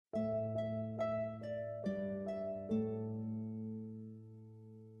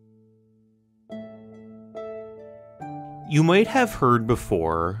You might have heard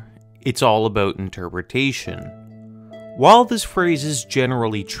before, it's all about interpretation. While this phrase is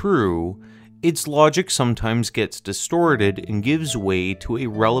generally true, its logic sometimes gets distorted and gives way to a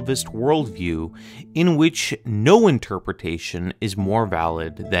relativist worldview in which no interpretation is more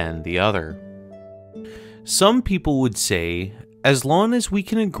valid than the other. Some people would say, as long as we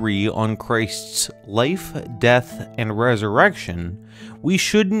can agree on Christ's life, death, and resurrection, we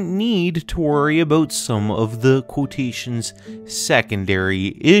shouldn't need to worry about some of the quotation's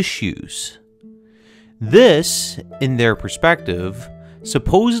secondary issues. This, in their perspective,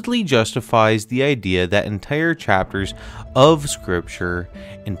 supposedly justifies the idea that entire chapters of Scripture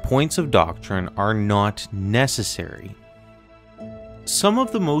and points of doctrine are not necessary. Some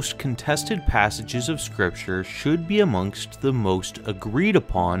of the most contested passages of Scripture should be amongst the most agreed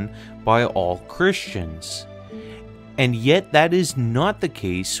upon by all Christians, and yet that is not the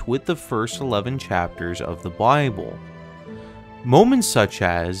case with the first 11 chapters of the Bible. Moments such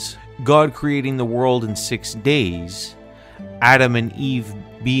as God creating the world in 6 days, Adam and Eve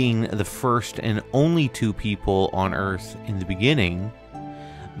being the first and only 2 people on earth in the beginning,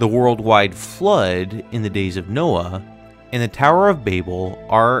 the worldwide flood in the days of Noah, and the Tower of Babel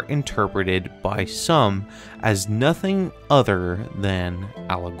are interpreted by some as nothing other than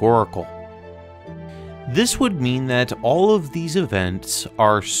allegorical. This would mean that all of these events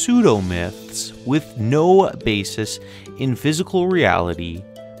are pseudo-myths with no basis in physical reality,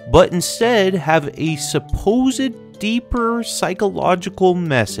 but instead have a supposed deeper psychological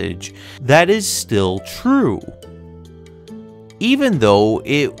message that is still true, even though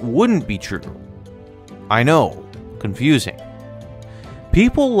it wouldn't be true. I know, confusing.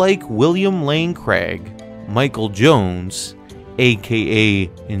 People like William Lane Craig, Michael Jones, aka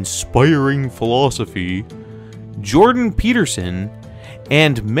Inspiring Philosophy, Jordan Peterson,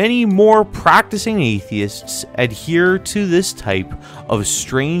 and many more practicing atheists adhere to this type of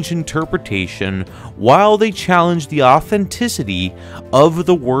strange interpretation while they challenge the authenticity of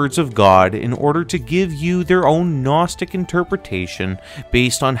the words of God in order to give you their own Gnostic interpretation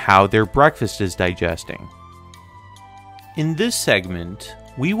based on how their breakfast is digesting. In this segment,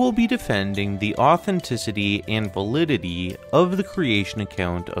 we will be defending the authenticity and validity of the creation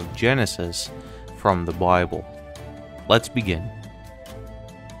account of Genesis from the Bible. Let's begin.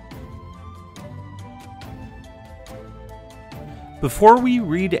 Before we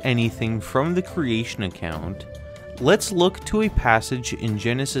read anything from the creation account, let's look to a passage in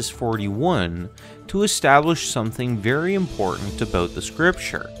Genesis 41 to establish something very important about the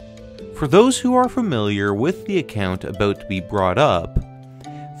scripture. For those who are familiar with the account about to be brought up,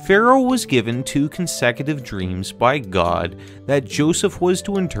 Pharaoh was given 2 consecutive dreams by God that Joseph was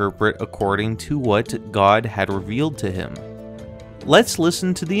to interpret according to what God had revealed to him. Let's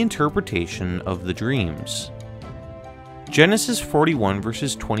listen to the interpretation of the dreams. Genesis 41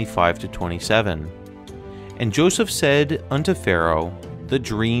 verses 25 to 27. And Joseph said unto Pharaoh, The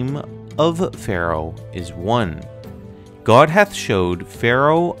dream of Pharaoh is one. God hath showed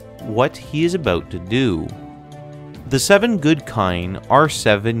Pharaoh what he is about to do. The 7 good kine are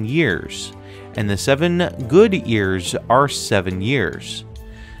 7 years, and the 7 good ears are 7 years.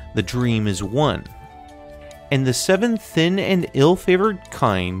 The dream is one. And the 7 thin and ill-favored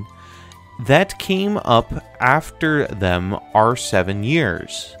kine that came up after them are 7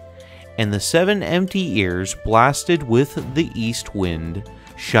 years. And the 7 empty ears blasted with the east wind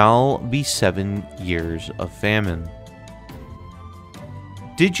shall be 7 years of famine.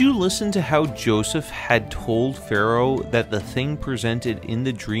 Did you listen to how Joseph had told Pharaoh that the thing presented in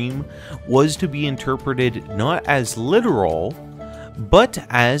the dream was to be interpreted not as literal, but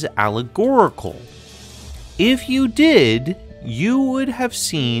as allegorical? If you did, you would have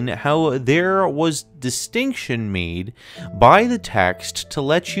seen how there was distinction made by the text to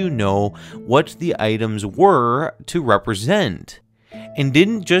let you know what the items were to represent, and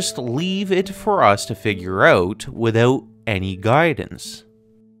didn't just leave it for us to figure out without any guidance.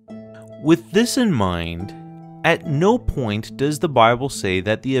 With this in mind, at no point does the Bible say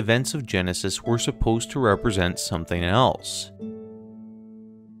that the events of Genesis were supposed to represent something else.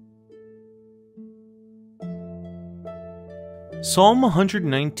 Psalm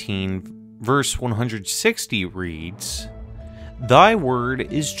 119 verse 160 reads, Thy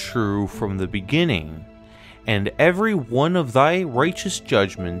word is true from the beginning, and every one of thy righteous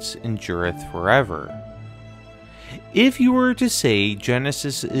judgments endureth forever. If you were to say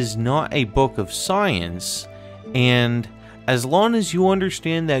Genesis is not a book of science, and as long as you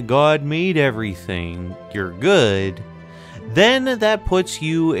understand that God made everything, you're good, then that puts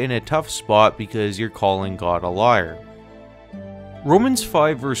you in a tough spot because you're calling God a liar. Romans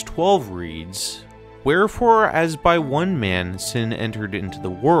 5 verse 12 reads, Wherefore, as by one man sin entered into the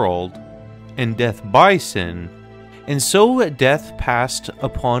world, and death by sin, and so death passed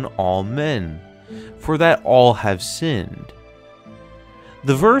upon all men, for that all have sinned.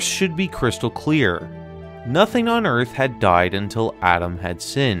 The verse should be crystal clear. Nothing on earth had died until Adam had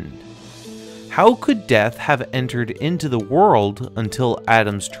sinned. How could death have entered into the world until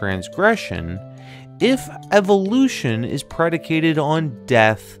Adam's transgression, if evolution is predicated on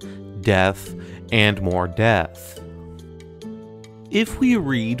death, death, and more death? If we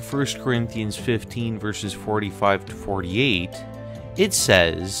read 1 Corinthians 15 verses 45 to 48, it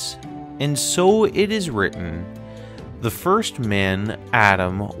says, "And so it is written, the first man,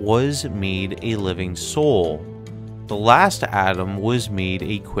 Adam, was made a living soul. The last Adam was made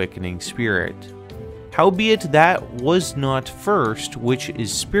a quickening spirit. Howbeit that was not first which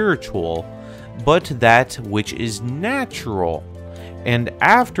is spiritual, but that which is natural, and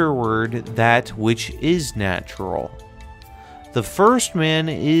afterward that which is natural. The first man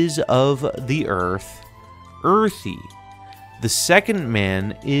is of the earth, earthy. The second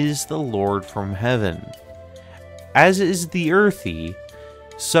man is the Lord from heaven. As is the earthy,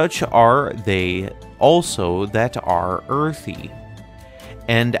 such are they also that are earthy.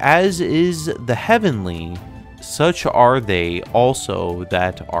 And as is the heavenly, such are they also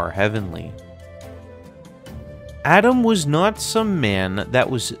that are heavenly." Adam was not some man that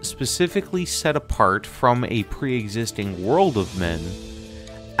was specifically set apart from a pre-existing world of men.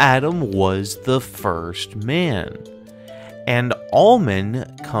 Adam was the first man, and all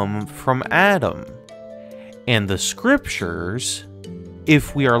men come from Adam. And the scriptures,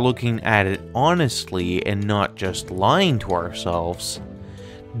 if we are looking at it honestly and not just lying to ourselves,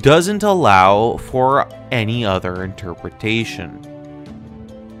 doesn't allow for any other interpretation.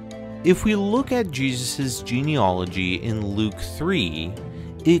 If we look at Jesus' genealogy in Luke 3,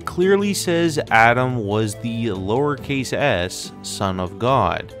 it clearly says Adam was the lowercase s Son of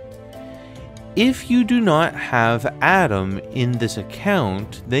God. If you do not have Adam in this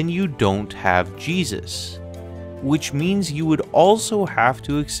account, then you don't have Jesus, which means you would also have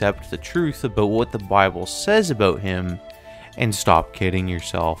to accept the truth about what the Bible says about him and stop kidding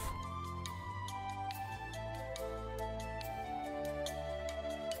yourself.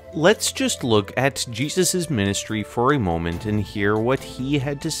 Let's just look at Jesus' ministry for a moment and hear what he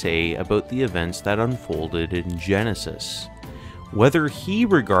had to say about the events that unfolded in Genesis, whether he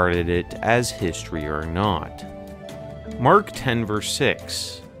regarded it as history or not. Mark 10 verse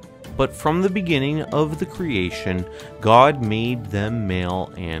 6, "But from the beginning of the creation, God made them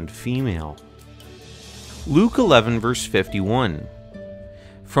male and female." Luke 11 verse 51,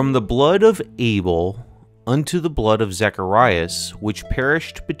 "From the blood of Abel unto the blood of Zacharias, which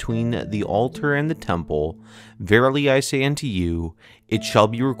perished between the altar and the temple, verily I say unto you, it shall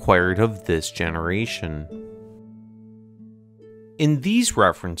be required of this generation." In these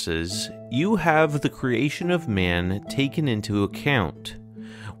references, you have the creation of man taken into account,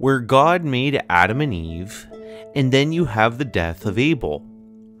 where God made Adam and Eve, and then you have the death of Abel.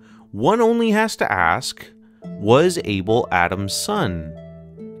 One only has to ask, was Abel Adam's son?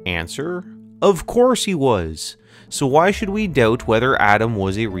 Answer: of course he was. So why should we doubt whether Adam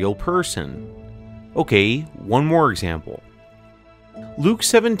was a real person? Okay, one more example. Luke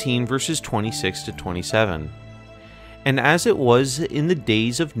 17 verses 26 to 27. "And as it was in the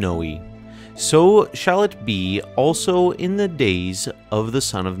days of Noe, so shall it be also in the days of the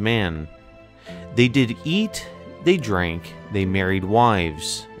Son of Man. They did eat, they drank, they married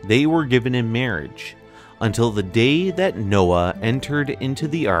wives, they were given in marriage, until the day that Noah entered into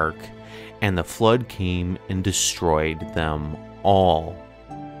the ark, and the flood came and destroyed them all."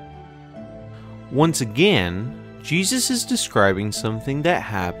 Once again, Jesus is describing something that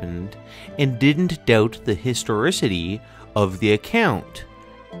happened and didn't doubt the historicity of the account.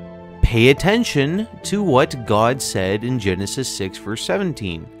 Pay attention to what God said in Genesis 6 verse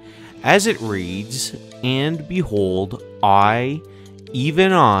 17, as it reads, "And behold, I,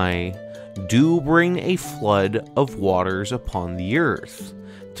 even I, do bring a flood of waters upon the earth,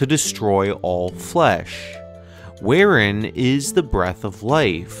 to destroy all flesh, wherein is the breath of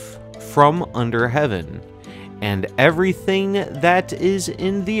life, from under heaven, and everything that is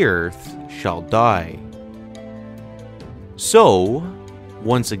in the earth shall die." So,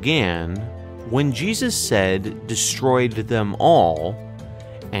 once again, when Jesus said, "destroyed them all,"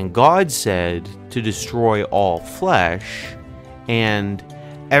 and God said, "to destroy all flesh," and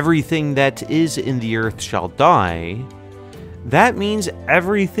 "everything that is in the earth shall die," that means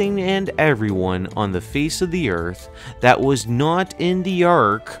everything and everyone on the face of the earth that was not in the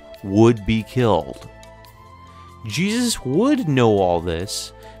ark would be killed. Jesus would know all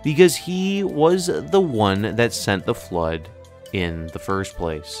this because he was the one that sent the flood in the first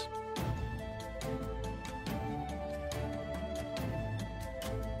place.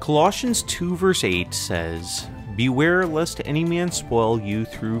 Colossians 2 verse 8 says, "Beware lest any man spoil you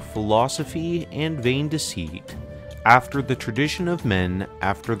through philosophy and vain deceit, after the tradition of men,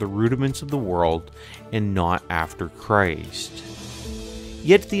 after the rudiments of the world, and not after Christ."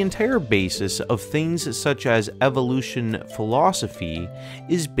 Yet the entire basis of things such as evolution philosophy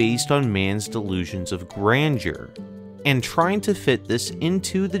is based on man's delusions of grandeur, and trying to fit this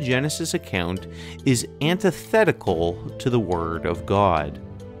into the Genesis account is antithetical to the Word of God.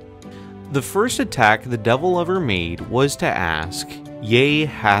 The first attack the devil ever made was to ask, "Yea,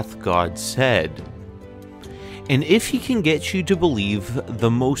 hath God said?" And if he can get you to believe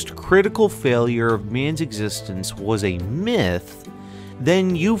the most critical failure of man's existence was a myth,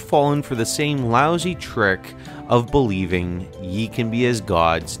 then you've fallen for the same lousy trick of believing ye can be as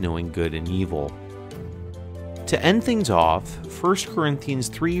gods, knowing good and evil. To end things off, 1 Corinthians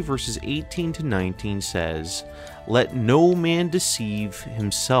 3 verses 18 to 19 says, "Let no man deceive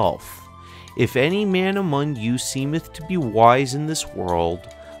himself. If any man among you seemeth to be wise in this world,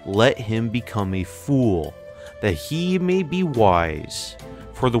 let him become a fool, that he may be wise.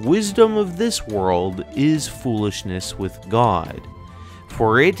 For the wisdom of this world is foolishness with God.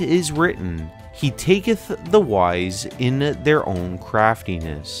 For it is written, He taketh the wise in their own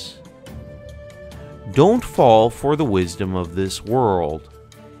craftiness." Don't fall for the wisdom of this world.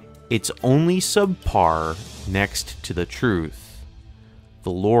 It's only subpar next to the truth.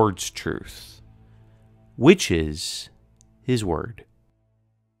 The Lord's truth, which is His Word.